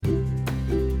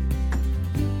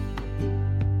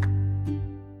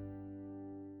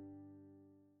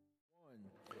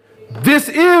This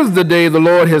is the day the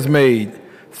Lord has made.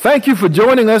 Thank you for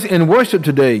joining us in worship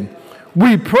today.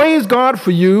 We praise God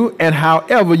for you and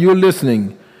however you're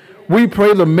listening. We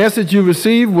pray the message you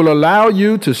receive will allow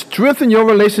you to strengthen your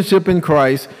relationship in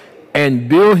Christ and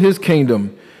build his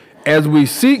kingdom as we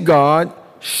seek God,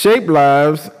 shape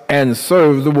lives, and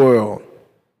serve the world.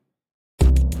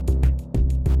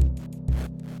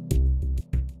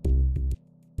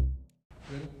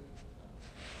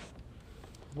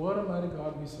 What a mighty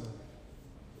God we serve.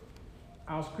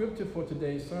 Our scripture for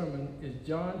today's sermon is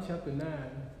John chapter 9,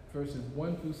 verses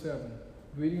 1 through 7,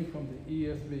 reading from the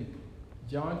ESV.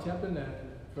 John chapter 9,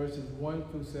 verses 1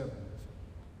 through 7.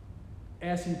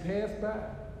 As he passed by,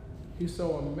 he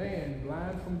saw a man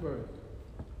blind from birth,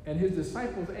 and his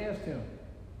disciples asked him,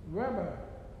 Rabbi,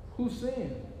 who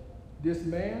sinned, this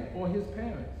man or his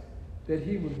parents, that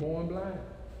he was born blind?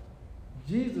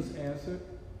 Jesus answered,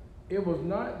 It was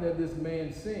not that this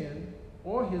man sinned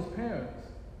or his parents,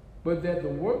 but that the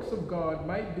works of God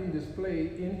might be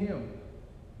displayed in him.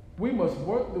 We must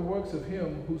work the works of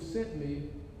him who sent me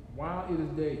while it is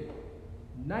day.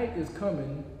 Night is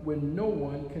coming when no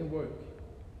one can work.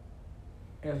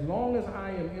 As long as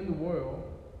I am in the world,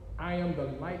 I am the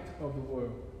light of the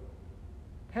world.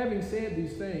 Having said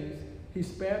these things, he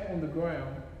spat on the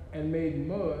ground and made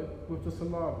mud with the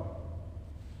saliva.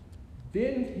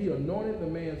 Then he anointed the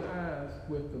man's eyes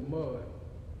with the mud,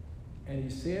 and he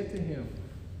said to him,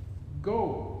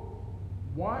 Go,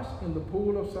 wash in the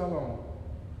pool of Siloam,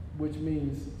 which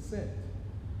means sent.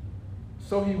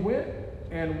 So he went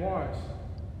and washed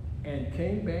and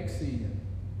came back seeing.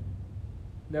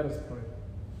 Let us pray.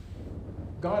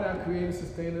 God, our creator,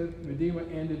 sustainer, redeemer,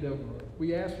 and deliverer,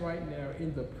 we ask right now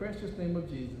in the precious name of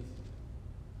Jesus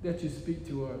that you speak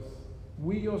to us,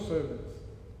 we your servants,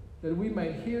 that we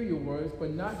might hear your words,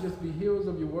 but not just be hearers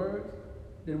of your words,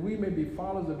 that we may be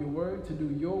followers of your word to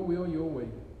do your will, your way.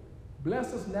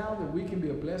 Bless us now that we can be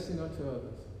a blessing unto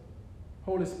others.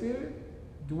 Holy Spirit,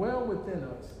 dwell within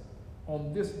us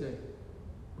on this day.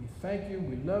 We thank you,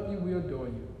 we love you, we adore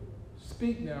you.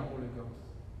 Speak now, Holy Ghost.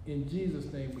 In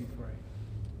Jesus' name we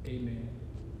pray. Amen.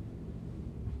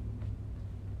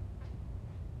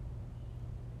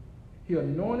 He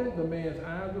anointed the man's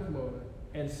eyes with mud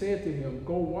and said to him,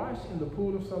 Go wash in the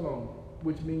pool of Siloam,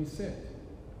 which means sent.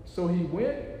 So he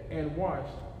went and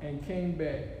washed and came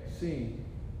back seeing.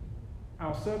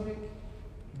 Our subject,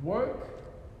 work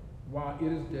while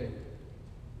it is day.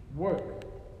 Work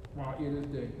while it is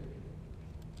day.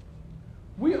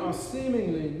 We are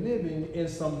seemingly living in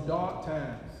some dark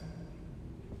times.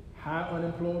 High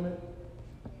unemployment,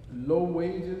 low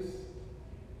wages,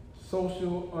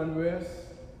 social unrest,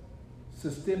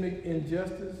 systemic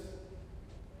injustice,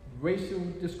 racial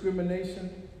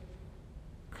discrimination,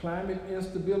 climate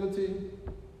instability,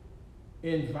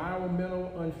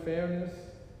 environmental unfairness,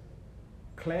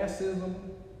 classism,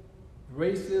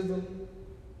 racism,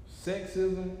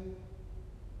 sexism.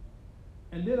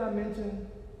 And did I mention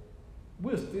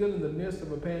we're still in the midst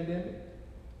of a pandemic?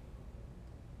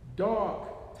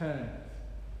 Dark times.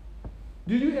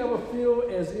 Do you ever feel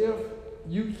as if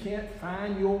you can't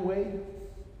find your way?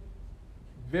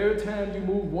 Very time you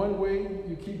move one way,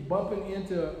 you keep bumping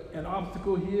into an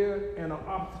obstacle here and an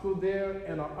obstacle there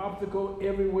and an obstacle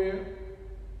everywhere.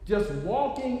 Just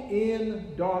walking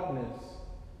in darkness,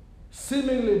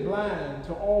 seemingly blind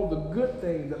to all the good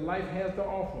things that life has to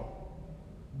offer.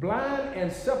 Blind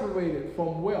and separated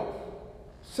from wealth,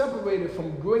 separated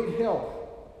from great health,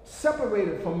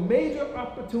 separated from major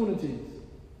opportunities.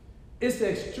 It's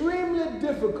extremely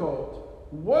difficult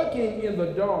working in the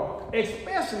dark,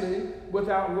 especially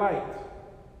without light,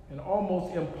 and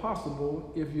almost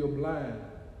impossible if you're blind.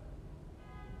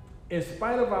 In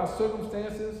spite of our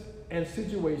circumstances and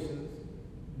situations,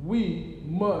 we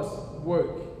must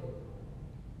work.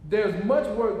 There's much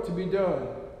work to be done,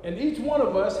 and each one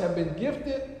of us have been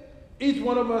gifted, each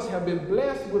one of us have been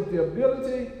blessed with the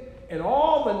ability and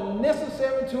all the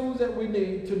necessary tools that we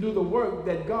need to do the work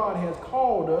that God has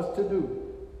called us to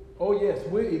do. Oh yes,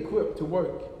 we're equipped to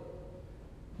work.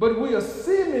 But we are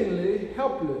seemingly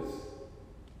helpless.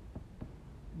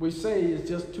 We say it's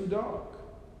just too dark.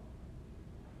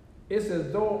 It's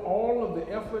as though all of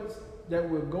the efforts that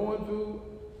we're going through,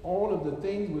 all of the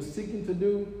things we're seeking to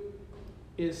do,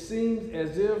 it seems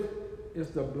as if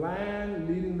it's the blind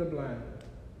leading the blind.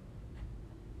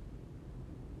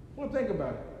 Well, think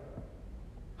about it.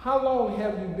 How long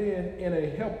have you been in a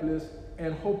helpless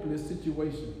and hopeless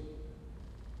situation?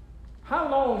 How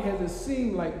long has it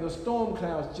seemed like the storm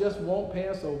clouds just won't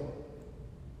pass over?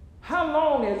 How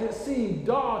long has it seemed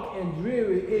dark and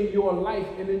dreary in your life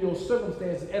and in your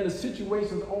circumstances and the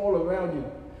situations all around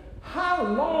you? How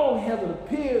long has it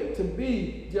appeared to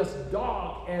be just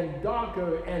dark and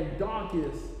darker and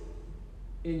darkest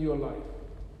in your life?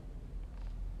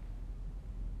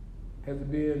 Has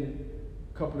it been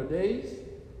a couple of days,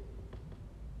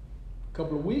 a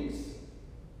couple of weeks,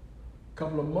 a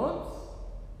couple of months,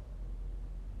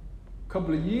 a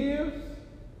couple of years,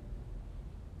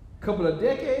 a couple of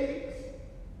decades,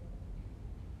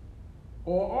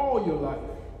 or all your life?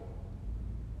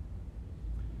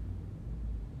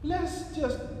 Let's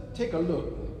just take a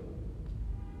look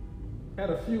at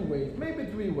a few ways, maybe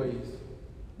 3 ways,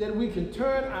 that we can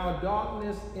turn our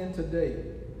darkness into day,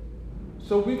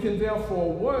 so we can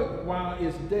therefore work while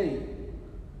it's day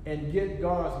and get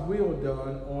God's will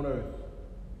done on earth.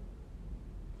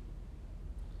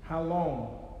 How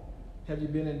long have you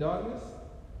been in darkness?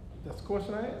 That's the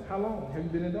question I asked. How long have you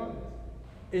been in darkness?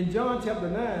 In John chapter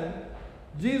 9,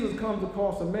 Jesus comes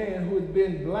across a man who has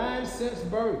been blind since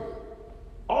birth,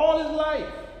 all his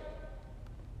life.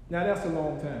 Now that's a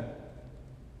long time.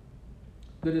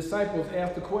 The disciples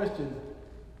asked the question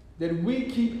that we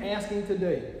keep asking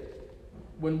today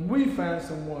when we find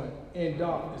someone in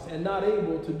darkness and not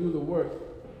able to do the work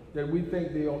that we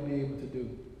think they ought to be able to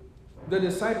do. The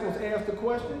disciples asked the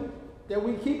question that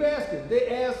we keep asking.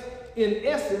 They asked, in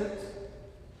essence,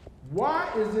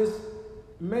 why is this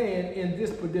man in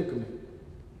this predicament?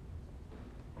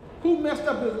 Who messed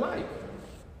up his life?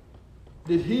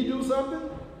 Did he do something?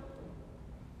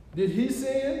 Did he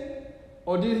sin?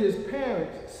 Or did his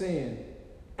parents sin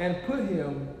and put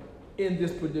him in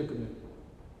this predicament?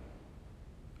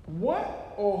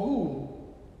 What or who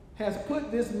has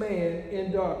put this man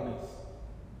in darkness?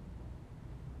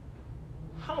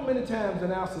 How many times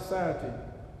in our society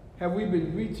have we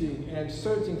been reaching and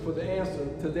searching for the answer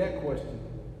to that question?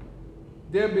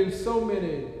 There have been so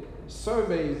many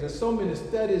surveys and so many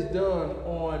studies done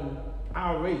on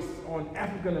our race, on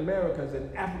African Americans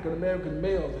and African American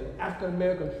males and African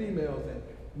American females and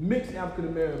mixed African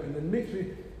Americans and mixed.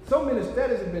 So many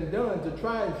studies have been done to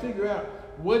try and figure out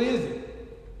what is it?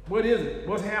 What is it?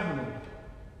 What's happening?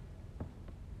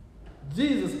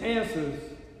 Jesus answers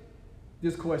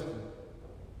this question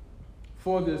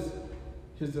for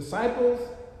his disciples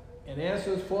and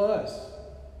answers for us.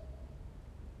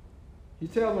 He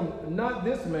tells them, not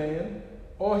this man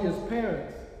or his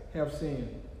parents have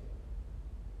sinned,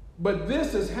 but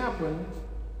this has happened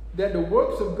that the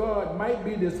works of God might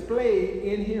be displayed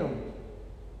in him.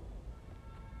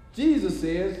 Jesus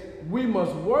says, we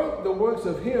must work the works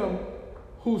of him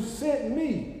who sent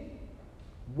me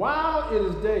while it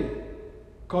is day,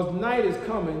 because night is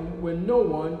coming when no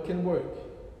one can work.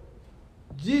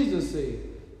 Jesus said,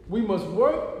 we must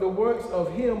work the works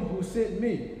of him who sent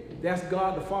me. That's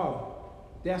God the Father.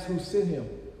 That's who sent him.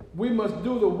 We must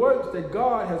do the works that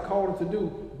God has called us to do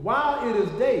while it is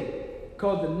day,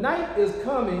 because the night is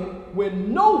coming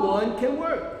when no one can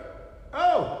work.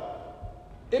 Oh,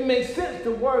 it makes sense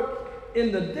to work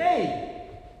in the day,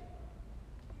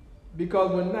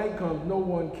 because when night comes, no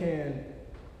one can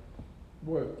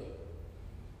work.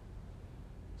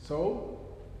 So,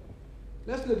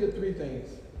 let's look at 3 things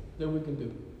that we can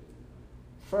do.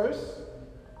 First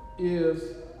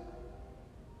is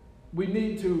we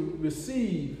need to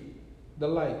receive the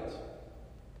light.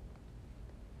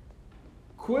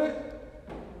 Quit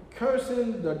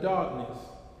cursing the darkness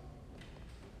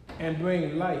and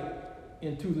bring light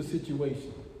into the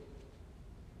situation.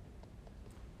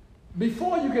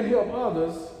 Before you can help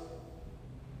others,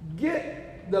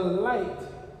 get the light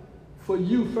for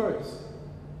you first.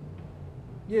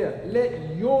 Yeah,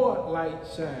 let your light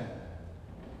shine.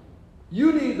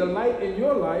 You need the light in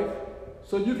your life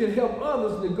so you can help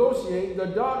others negotiate the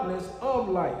darkness of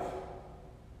life.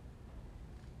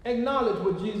 Acknowledge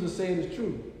what Jesus said is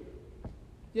true.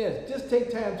 Yes, just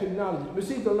take time to acknowledge it.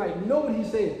 Receive the light. Know what he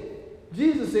said.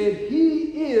 Jesus said,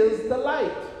 he is the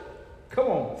light. Come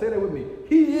on, say that with me.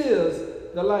 He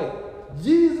is the light.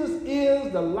 Jesus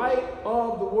is the light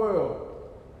of the world.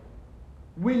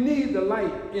 We need the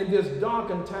light in this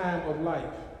darkened time of life.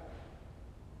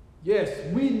 Yes,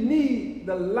 we need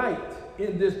the light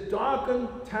in this darkened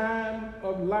time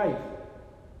of life.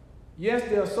 Yes,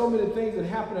 there are so many things that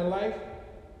happen in life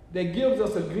that gives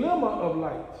us a glimmer of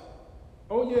light.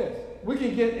 Oh yes, we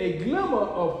can get a glimmer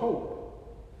of hope.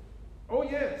 Oh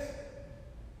yes,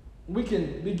 we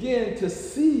can begin to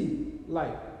see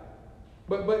light.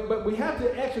 But we have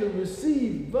to actually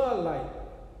receive the light.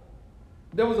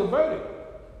 There was a verdict.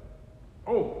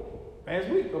 Oh, last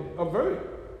week, a verdict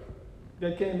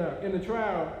that came out in the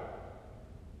trial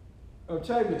of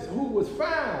Chavis, who was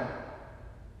found,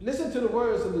 listen to the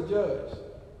words of the judge,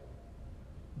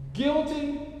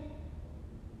 guilty,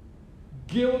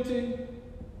 guilty,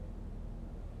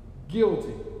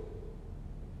 guilty.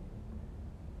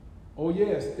 Oh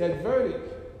yes, that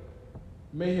verdict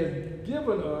may have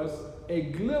given us a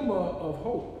glimmer of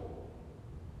hope.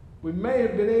 We may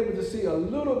have been able to see a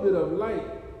little bit of light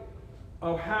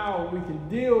of how we can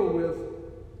deal with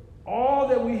all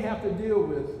that we have to deal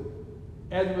with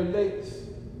as it relates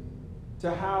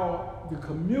to how the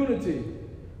community,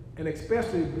 and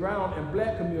especially brown and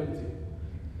black community,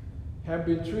 have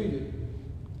been treated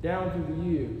down through the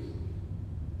years.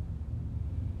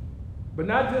 But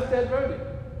not just that verdict.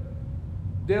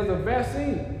 There's a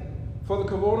vaccine for the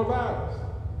coronavirus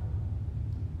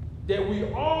that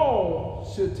we all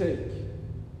should take.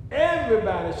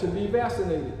 Everybody should be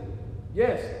vaccinated.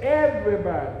 Yes,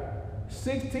 everybody,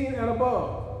 16 and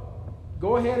above.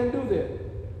 Go ahead and do that.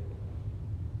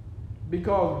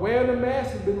 Because wearing a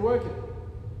mask has been working.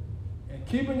 And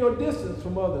keeping your distance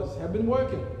from others have been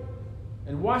working.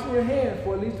 And washing your hands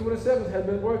for at least 20 seconds has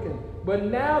been working. But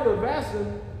now the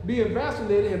vaccine, being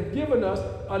vaccinated, has given us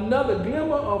another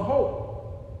glimmer of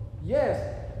hope. Yes,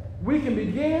 we can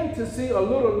begin to see a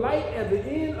little light at the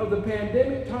end of the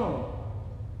pandemic tunnel.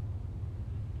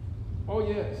 Oh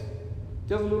yes,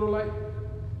 just a little light.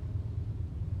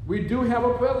 We do have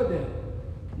a president,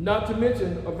 not to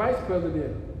mention a vice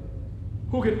president,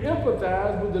 who can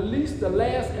empathize with the least, the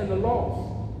last, and the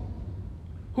lost,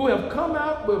 who have come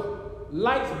out with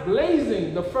lights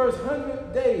blazing the first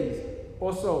 100 days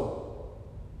or so.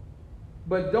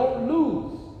 But don't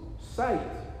lose sight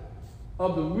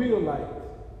of the real light.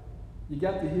 You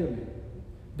got to hear me.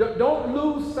 Don't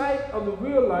lose sight of the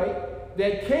real light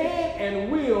that can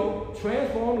and will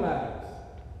transform lives.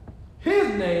 His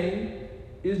name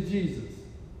is Jesus.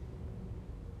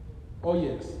 Oh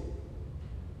yes,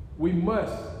 we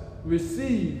must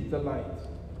receive the light.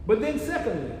 But then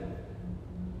secondly,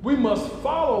 we must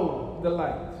follow the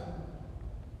light.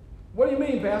 What do you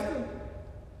mean, Pastor?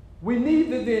 We need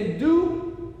to then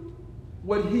do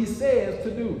what he says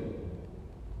to do,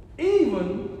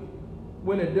 even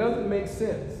when it doesn't make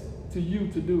sense to you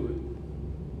to do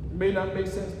it. It may not make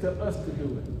sense to us to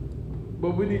do it,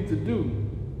 but we need to do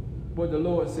what the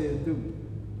Lord says do.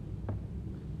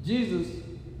 Jesus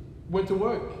went to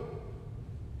work.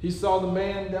 He saw the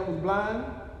man that was blind.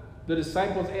 The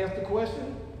disciples asked the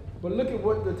question, but look at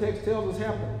what the text tells us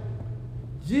happened.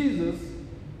 Jesus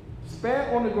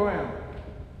spat on the ground,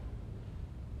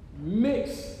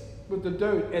 mixed with the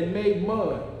dirt, and made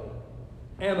mud,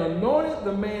 and anointed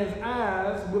the man's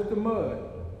eyes with the mud.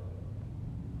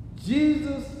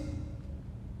 Jesus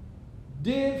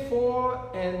did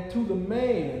for and to the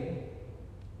man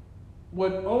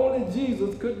what only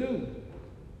Jesus could do.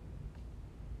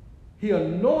 He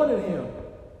anointed him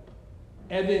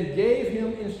and then gave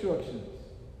him instructions.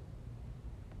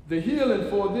 The healing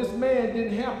for this man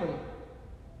didn't happen,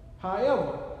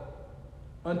 however,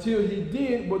 until he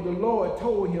did what the Lord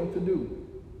told him to do.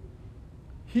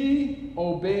 He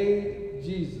obeyed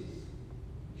Jesus.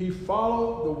 He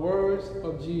followed the words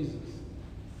of Jesus.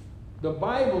 The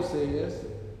Bible says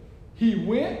he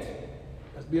went,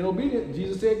 that's being obedient.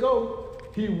 Jesus said go.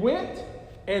 He went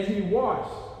and he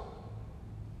washed.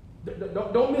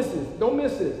 Don't miss this. Don't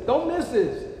miss this. Don't miss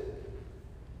this.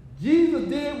 Jesus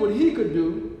did what he could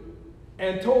do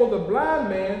and told the blind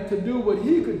man to do what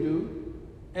he could do,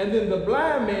 and then the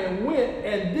blind man went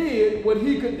and did what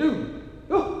he could do.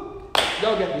 Ooh,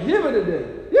 y'all got to hear me today.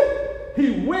 Yeah.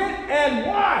 He went and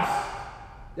washed.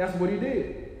 That's what he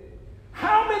did.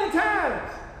 How many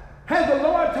times has the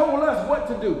Lord told us what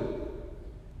to do?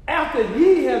 After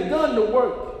he has done the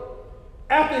work,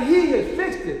 after he has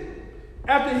fixed it,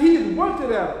 after he's worked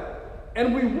it out,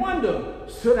 and we wonder,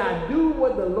 should I do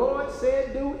what the Lord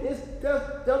said do? It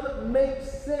just doesn't make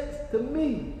sense to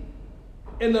me.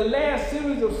 In the last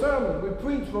series of sermons, we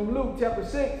preached from Luke chapter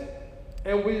 6,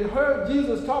 and we heard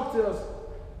Jesus talk to us.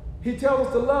 He tells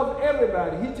us to love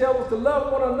everybody. He tells us to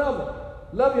love one another.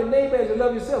 Love your neighbor as you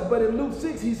love yourself. But in Luke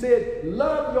 6, he said,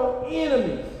 love your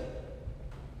enemies.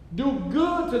 Do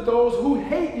good to those who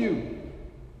hate you.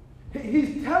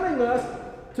 He's telling us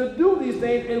to do these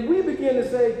things, and we begin to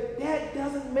say, that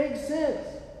doesn't make sense.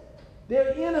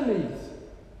 They're enemies.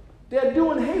 They're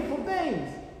doing hateful things.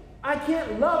 I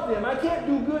can't love them. I can't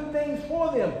do good things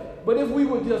for them. But if we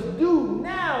would just do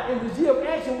now in this year of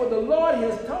action what the Lord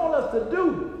has told us to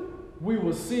do, we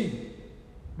will see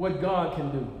what God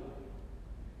can do.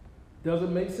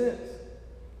 Doesn't make sense.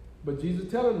 But Jesus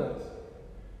is telling us,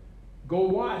 go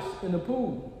wash in the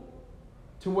pool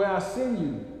to where I send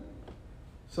you.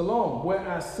 Siloam, where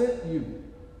I sent you.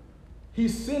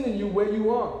 He's sending you where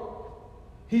you are.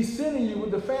 He's sending you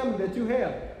with the family that you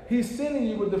have. He's sending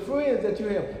you with the friends that you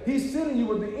have. He's sending you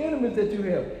with the enemies that you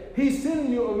have. He's sending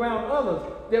you around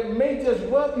others that may just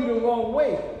rub you the wrong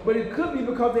way. But it could be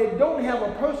because they don't have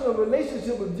a personal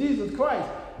relationship with Jesus Christ.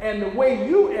 And the way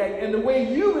you act, and the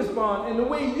way you respond, and the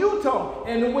way you talk,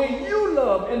 and the way you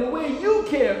love, and the way you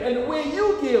care, and the way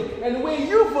you give, and the way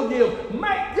you forgive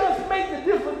might just make the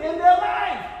difference in their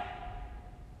life.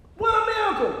 What a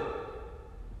miracle!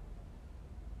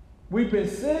 We've been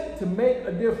sent to make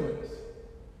a difference.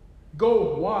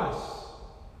 Go wash.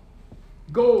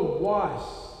 Go wash.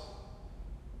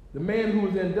 The man who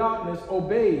was in darkness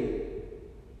obeyed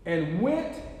and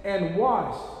went and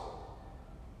washed.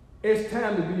 It's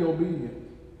time to be obedient.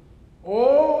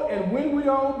 Oh, and when we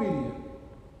are obedient,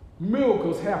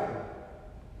 miracles happen.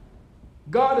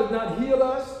 God does not heal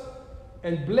us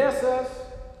and bless us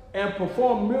and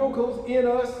perform miracles in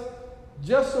us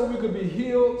just so we could be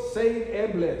healed, saved,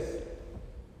 and blessed.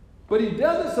 But he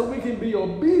does it so we can be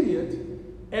obedient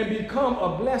and become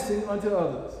a blessing unto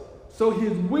others. So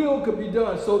his will could be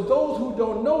done. So those who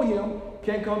don't know him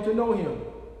can come to know him.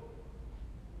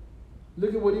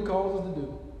 Look at what he calls us to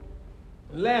do.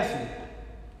 Lastly,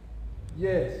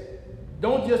 yes,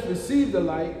 don't just receive the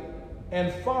light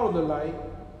and follow the light,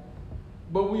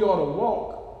 but we ought to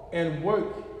walk and work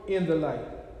in the light.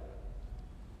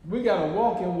 We got to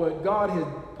walk in what God has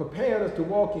prepared us to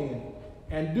walk in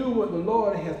and do what the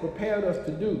Lord has prepared us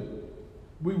to do.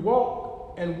 We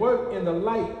walk and work in the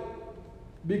light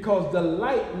because the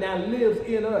light now lives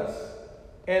in us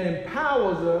and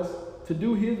empowers us to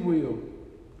do his will.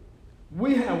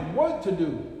 We have work to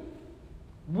do.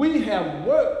 We have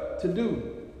work to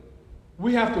do.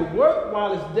 We have to work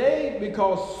while it's day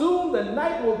because soon the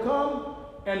night will come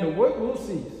and the work will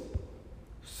cease.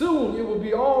 Soon it will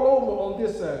be all over on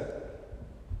this side.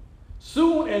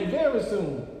 Soon and very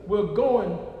soon we're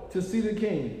going to see the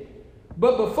King.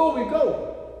 But before we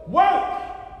go, work.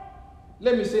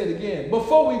 Let me say it again.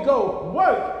 Before we go,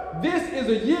 work. This is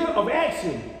a year of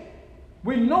action.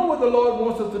 We know what the Lord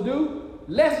wants us to do.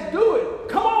 Let's do it.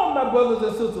 Come on, my brothers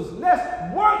and sisters.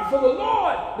 Let's work for the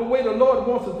Lord the way the Lord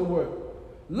wants us to work.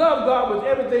 Love God with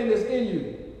everything that's in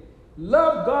you.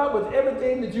 Love God with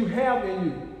everything that you have in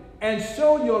you. And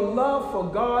show your love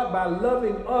for God by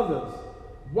loving others.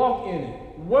 Walk in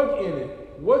it. Work in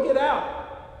it. Work it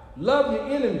out. Love your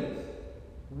enemies.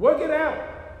 Work it out.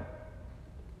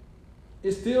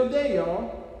 It's still day,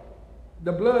 y'all.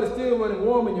 The blood is still running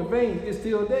warm in your veins. It's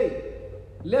still day.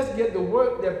 Let's get the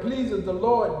work that pleases the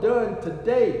Lord done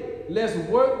today. Let's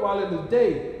work while it is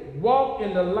day. Walk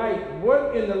in the light.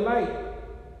 Work in the light.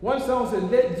 One song says,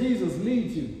 let Jesus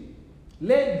lead you.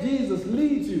 Let Jesus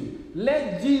lead you.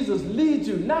 Let Jesus lead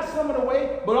you. Not some of the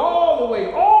way, but all the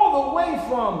way. All the way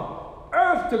from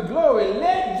earth to glory.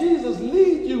 Let Jesus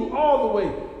lead you all the way.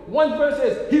 One verse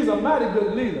says, he's a mighty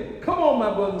good leader. Come on,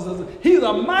 my brothers and sisters. He's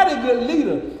a mighty good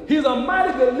leader. He's a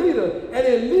mighty good leader. And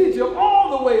he'll lead you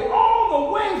all the way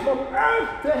from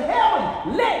earth to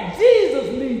heaven. Let Jesus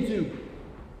lead you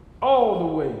all the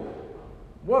way.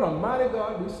 What a mighty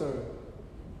God we serve.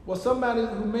 Well, somebody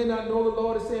who may not know the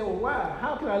Lord is saying, well, why?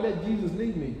 How can I let Jesus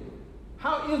lead me?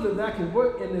 How is it that I can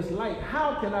work in this light?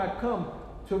 How can I come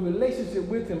to a relationship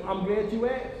with him? I'm glad you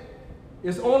asked.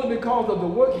 It's only because of the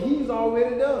work he's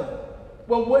already done.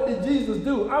 Well, what did Jesus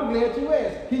do? I'm glad you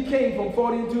asked. He came from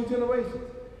 42 generations.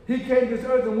 He came to this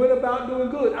earth and went about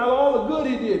doing good. Out of all the good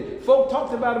he did, folk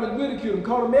talked about him and ridiculed him,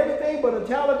 called him everything but a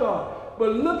child of God.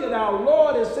 But look at our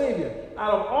Lord and Savior.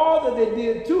 Out of all that they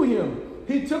did to him,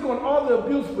 he took on all the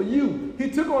abuse for you. He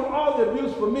took on all the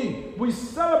abuse for me. We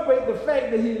celebrate the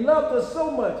fact that he loved us so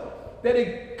much that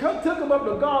he took him up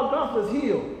to Golgotha's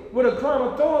hill with a crown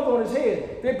of thorns on his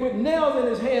head. They put nails in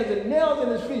his hands and nails in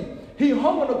his feet. He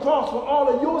hung on the cross for all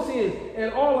of your sins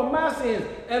and all of my sins.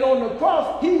 And on the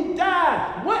cross, he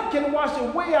died. What can wash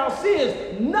away our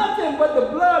sins? Nothing but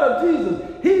the blood of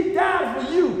Jesus. He died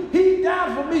for you. He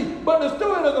died for me. But the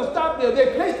story doesn't stop there.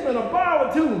 They placed him in a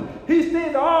borrowed tomb. He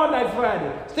stayed there all night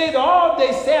Friday, stayed there all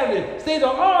day Saturday, stayed there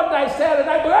all night Saturday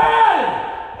night. But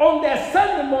early on that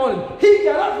Sunday morning, he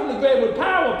got up from the grave with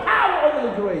power over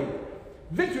the grave.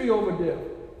 Victory over death.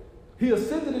 He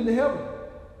ascended into heaven.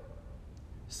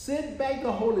 Sent back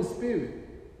the Holy Spirit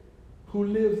who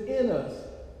lives in us,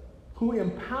 who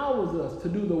empowers us to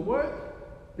do the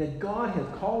work that God has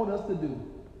called us to do.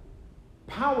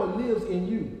 Power lives in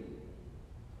you.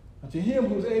 And to him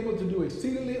who is able to do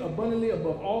exceedingly abundantly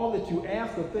above all that you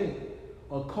ask or think,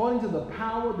 according to the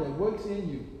power that works in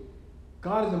you.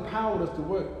 God has empowered us to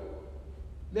work.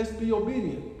 Let's be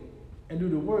obedient and do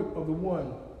the work of the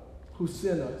one who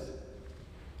sent us.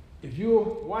 If you're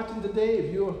watching today,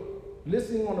 if you're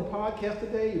listening on the podcast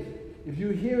today, if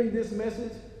you're hearing this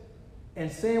message,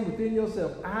 and saying within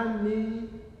yourself, I need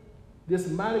this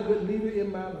mighty good leader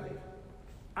in my life.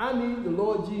 I need the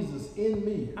Lord Jesus in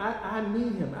me. I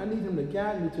need him. I need him to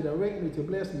guide me, to direct me, to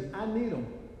bless me. I need him.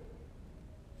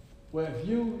 Well, if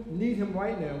you need him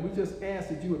right now, we just ask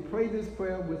that you would pray this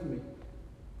prayer with me.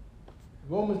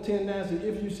 Romans 10:9 says,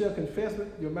 if you shall confess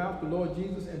with your mouth the Lord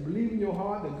Jesus and believe in your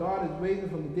heart that God is raised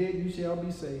from the dead, you shall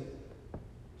be saved.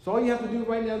 So all you have to do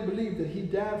right now is believe that he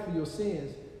died for your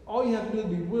sins. All you have to do is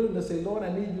be willing to say, Lord,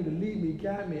 I need you to lead me,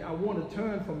 guide me. I want to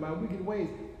turn from my wicked ways.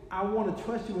 I want to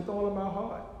trust you with all of my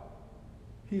heart.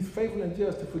 He's faithful and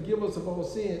just to forgive us of all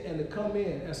sin and to come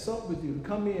in and sup with you, to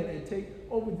come in and take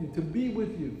over with you, to be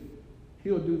with you.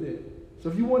 He'll do that. So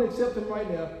if you want to accept him right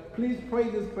now, please pray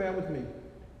this prayer with me.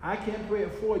 I can't pray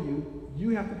it for you. You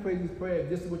have to pray this prayer if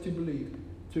this is what you believe,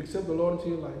 to accept the Lord into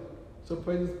your life. So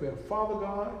pray this prayer. Father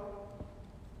God,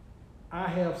 I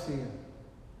have sinned.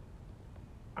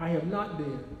 I have not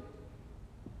been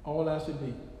all I should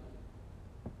be.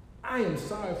 I am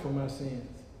sorry for my sins.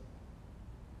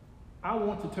 I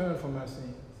want to turn from my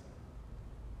sins.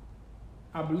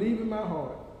 I believe in my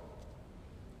heart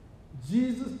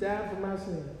Jesus died for my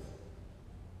sins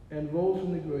and rose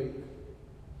from the grave.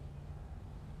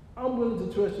 I'm willing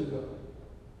to trust you, God,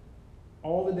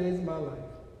 all the days of my life.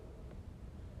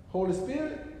 Holy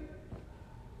Spirit,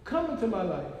 come into my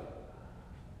life.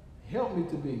 Help me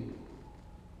to be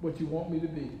what you want me to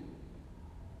be.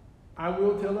 I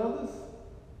will tell others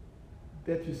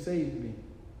that you saved me.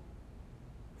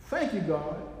 Thank you,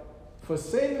 God, for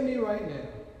saving me right now.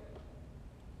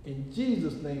 In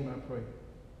Jesus' name I pray.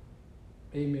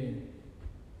 Amen.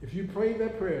 If you prayed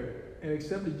that prayer and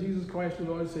accepted Jesus Christ, your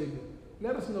Lord and Savior,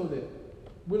 let us know that.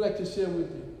 We'd like to share with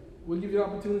you. We'll give you the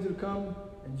opportunity to come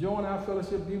and join our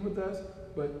fellowship, be with us.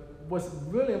 But what's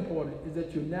really important is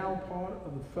that you're now part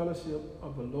of the fellowship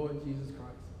of the Lord Jesus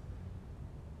Christ.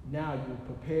 Now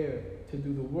you're prepared to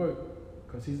do the work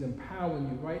because he's empowering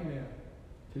you right now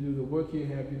to do the work he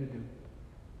have you to do.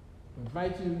 I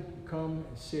invite you to come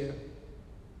and share.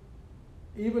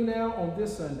 Even now on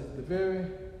this Sunday, the very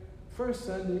first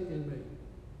Sunday in May,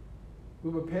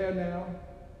 we prepare now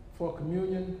for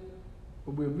communion,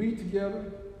 but we'll read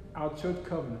together our church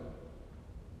covenant.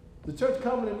 The church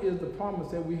covenant is the promise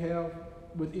that we have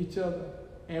with each other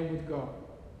and with God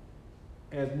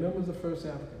as members of First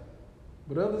African.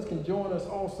 But others can join us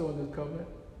also in this covenant,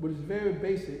 which is very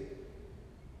basic,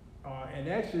 and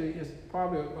actually it's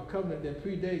probably a covenant that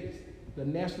predates the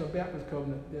National Baptist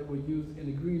covenant that we use in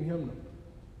the Green Hymnal.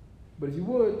 But if you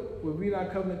would, we'll read our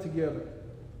covenant together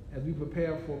as we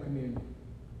prepare for communion.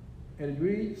 And it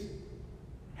reads,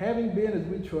 having been, as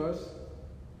we trust,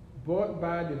 brought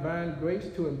by divine grace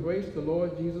to embrace the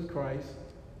Lord Jesus Christ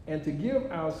and to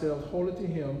give ourselves wholly to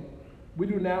him, we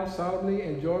do now solemnly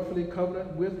and joyfully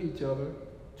covenant with each other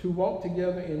to walk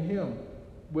together in him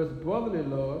with brotherly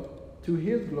love to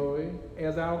his glory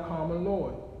as our common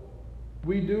Lord.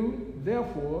 We do,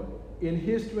 therefore, in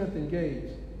his strength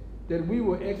engage, that we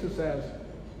will exercise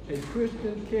a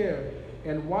Christian care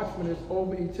and watchfulness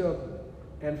over each other,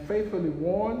 and faithfully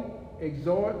warn,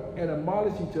 exhort, and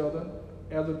admonish each other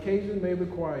as occasion may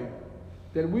require,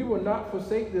 that we will not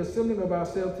forsake the assembling of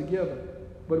ourselves together,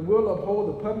 but will uphold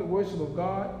the public worship of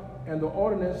God and the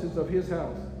ordinances of his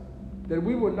house, that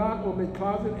we will not omit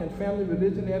closet and family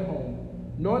religion at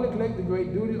home, nor neglect the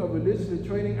great duty of religiously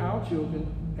training our children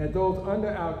and those under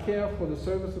our care for the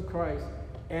service of Christ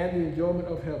and the enjoyment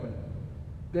of heaven.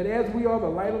 That as we are the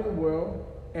light of the world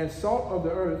and salt of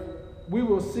the earth, we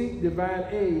will seek divine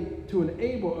aid to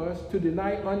enable us to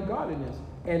deny ungodliness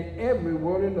and every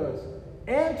worldly lust,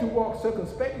 and to walk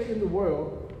circumspectly in the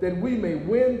world, that we may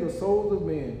win the souls of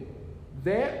men.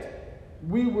 That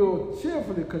we will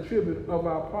cheerfully contribute of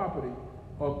our property,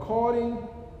 according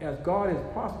as God has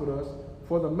prospered us,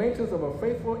 for the maintenance of a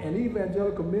faithful and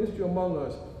evangelical ministry among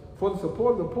us, for the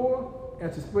support of the poor,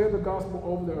 and to spread the gospel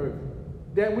over the earth.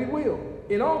 That we will,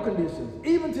 in all conditions,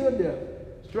 even till death,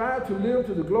 strive to live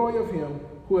to the glory of him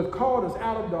who has called us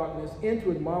out of darkness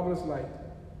into his marvelous light.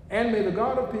 And may the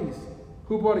God of peace,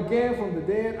 who brought again from the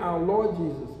dead our Lord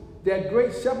Jesus, that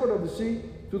great shepherd of the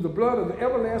sheep, through the blood of the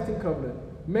everlasting covenant,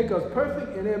 make us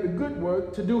perfect in every good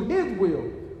work to do his will,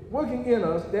 working in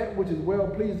us that which is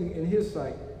well-pleasing in his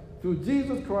sight, through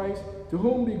Jesus Christ, to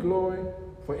whom be glory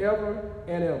forever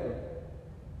and ever.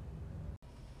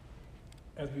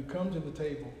 As we come to the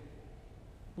table,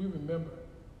 we remember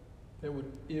that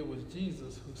it was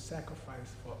Jesus who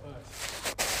sacrificed for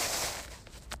us.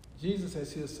 Jesus,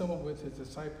 as he assembled with his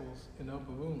disciples in the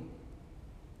upper room,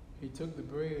 he took the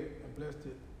bread and blessed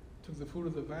it, took the fruit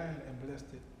of the vine and blessed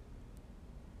it,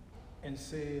 and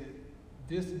said,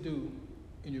 "This do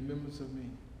in remembrance of me."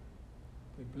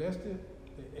 They blessed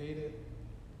it, they ate it.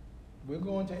 We're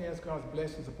going to ask God's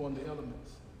blessings upon the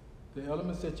elements. The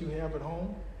elements that you have at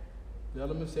home, the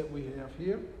elements that we have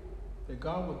here, that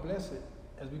God would bless it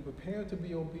as we prepare to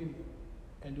be obedient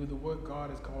and do the work God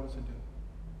has called us to do.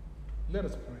 Let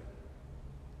us pray.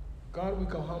 God, we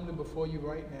come humbly before you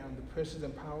right now in the precious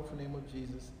and powerful name of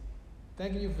Jesus.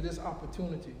 Thanking you for this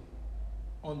opportunity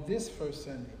on this first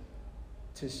Sunday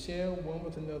to share one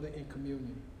with another in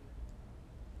communion.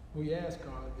 We ask,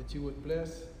 God, that you would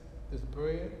bless this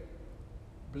bread,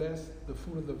 bless the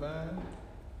fruit of the vine.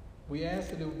 We ask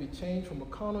that it would be changed from a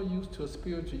carnal use to a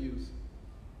spiritual use.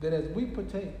 That as we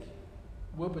partake,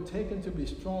 we're partaken to be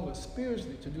stronger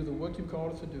spiritually to do the work you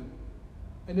called us to do.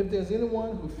 And if there's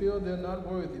anyone who feels they're not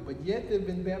worthy, but yet they've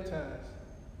been baptized,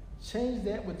 change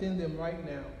that within them right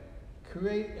now.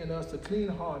 Create in us a clean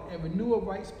heart and renew a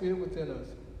right spirit within us.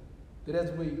 That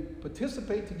as we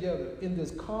participate together in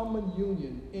this common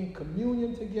union, in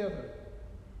communion together,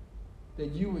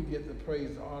 that you would get the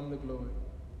praise, the honor, and the glory.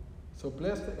 So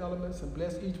bless the elements and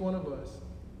bless each one of us,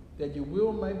 that your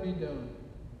will might be done,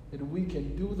 that we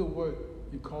can do the work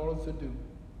you call us to do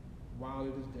while it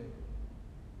is day.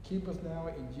 Keep us now,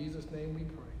 in Jesus' name we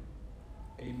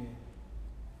pray. Amen.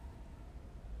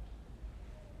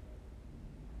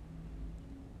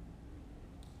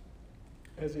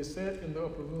 As he sat in the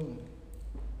upper room,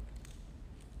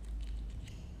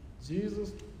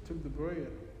 Jesus took the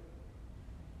bread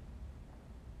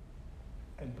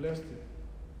and blessed it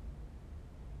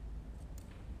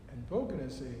and broke it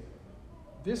and said,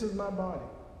 "This is my body,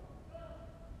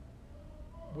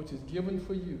 which is given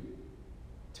for you.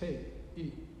 Take,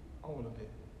 eat, all of it."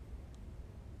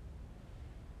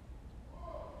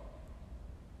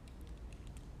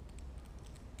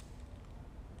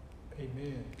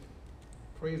 Amen.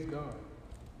 Praise God.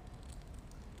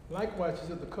 Likewise, he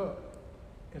took the cup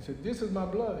and said, "This is my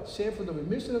blood, shed for the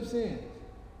remission of sins.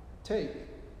 Take,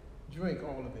 drink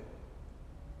all of it."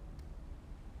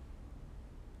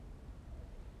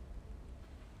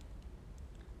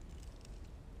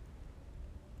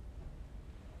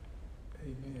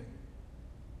 Amen.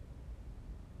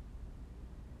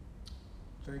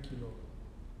 Thank you, Lord.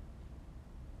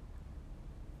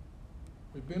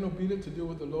 We've been obedient to do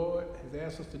what the Lord has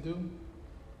asked us to do.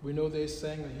 We know they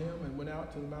sang a hymn and went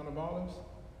out to the Mount of Olives.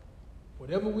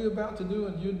 Whatever we're about to do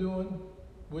and you're doing,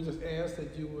 we just ask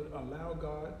that you would allow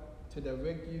God to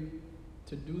direct you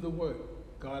to do the work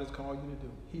God has called you to do.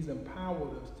 He's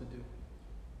empowered us to do.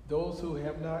 Those who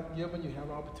have not given, you have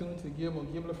an opportunity to give on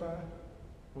Givelify.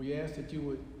 We ask that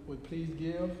you would please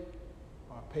give,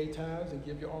 pay tithes and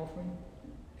give your offering.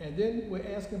 And then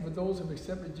we're asking for those who have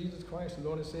accepted Jesus Christ, the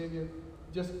Lord and Savior,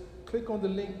 just click on the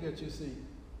link that you see.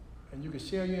 And you can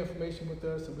share your information with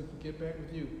us so we can get back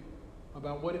with you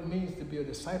about what it means to be a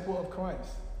disciple of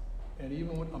Christ and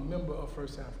even a member of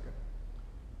First Africa.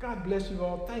 God bless you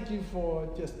all. Thank you for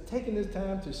just taking this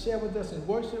time to share with us in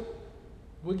worship.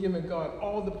 We're giving God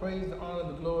all the praise, the honor,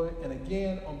 and the glory. And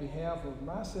again, on behalf of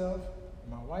myself,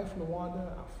 my wife,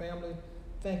 LaWanda, our family,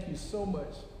 thank you so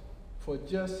much for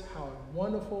just how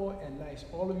wonderful and nice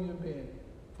all of you have been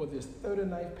for this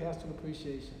 39th Pastoral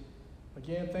Appreciation.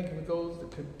 Again, thank you for those,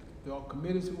 the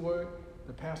committees who work,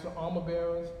 the pastor armor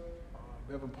bearers,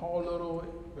 Reverend Paul Little,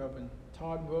 Reverend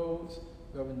Todd Rhodes,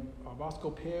 Reverend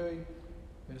Bosco Perry,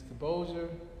 Minister Bozier,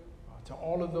 to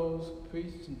all of those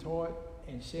preached and taught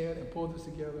and shared and pulled this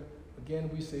together. Again,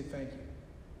 we say thank you.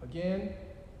 Again,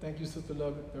 thank you, Sister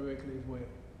Lovett, directly as well.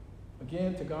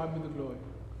 Again, to God be the glory.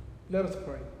 Let us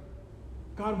pray.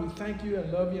 God, we thank you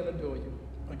and love you and adore you.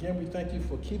 Again, we thank you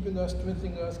for keeping us,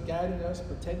 strengthening us, guiding us,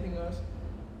 protecting us,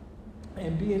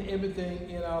 and being everything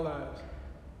in our lives.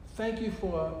 Thank you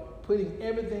for putting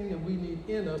everything that we need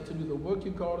in us to do the work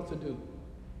you called us to do.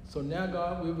 So now,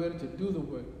 God, we're ready to do the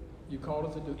work you called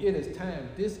us to do. It is time.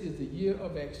 This is the year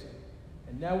of action.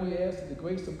 And now we ask that the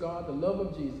grace of God, the love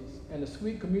of Jesus, and the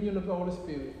sweet communion of the Holy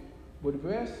Spirit would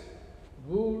rest,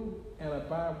 rule, and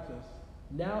abide with us,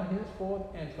 now, henceforth,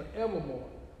 and forevermore.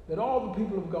 Let all the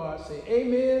people of God say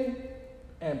amen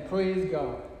and praise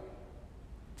God.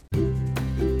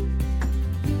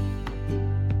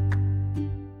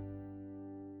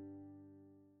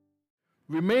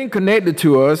 Remain connected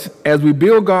to us as we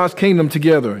build God's kingdom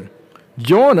together.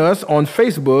 Join us on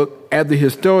Facebook at the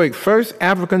historic First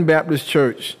African Baptist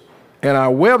Church and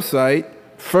our website,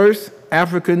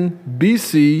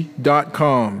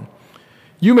 firstafricanbc.com.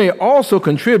 You may also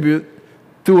contribute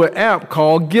through an app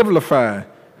called Givelify,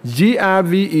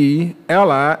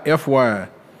 Givelify.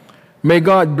 May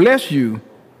God bless you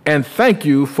and thank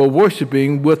you for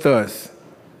worshiping with us.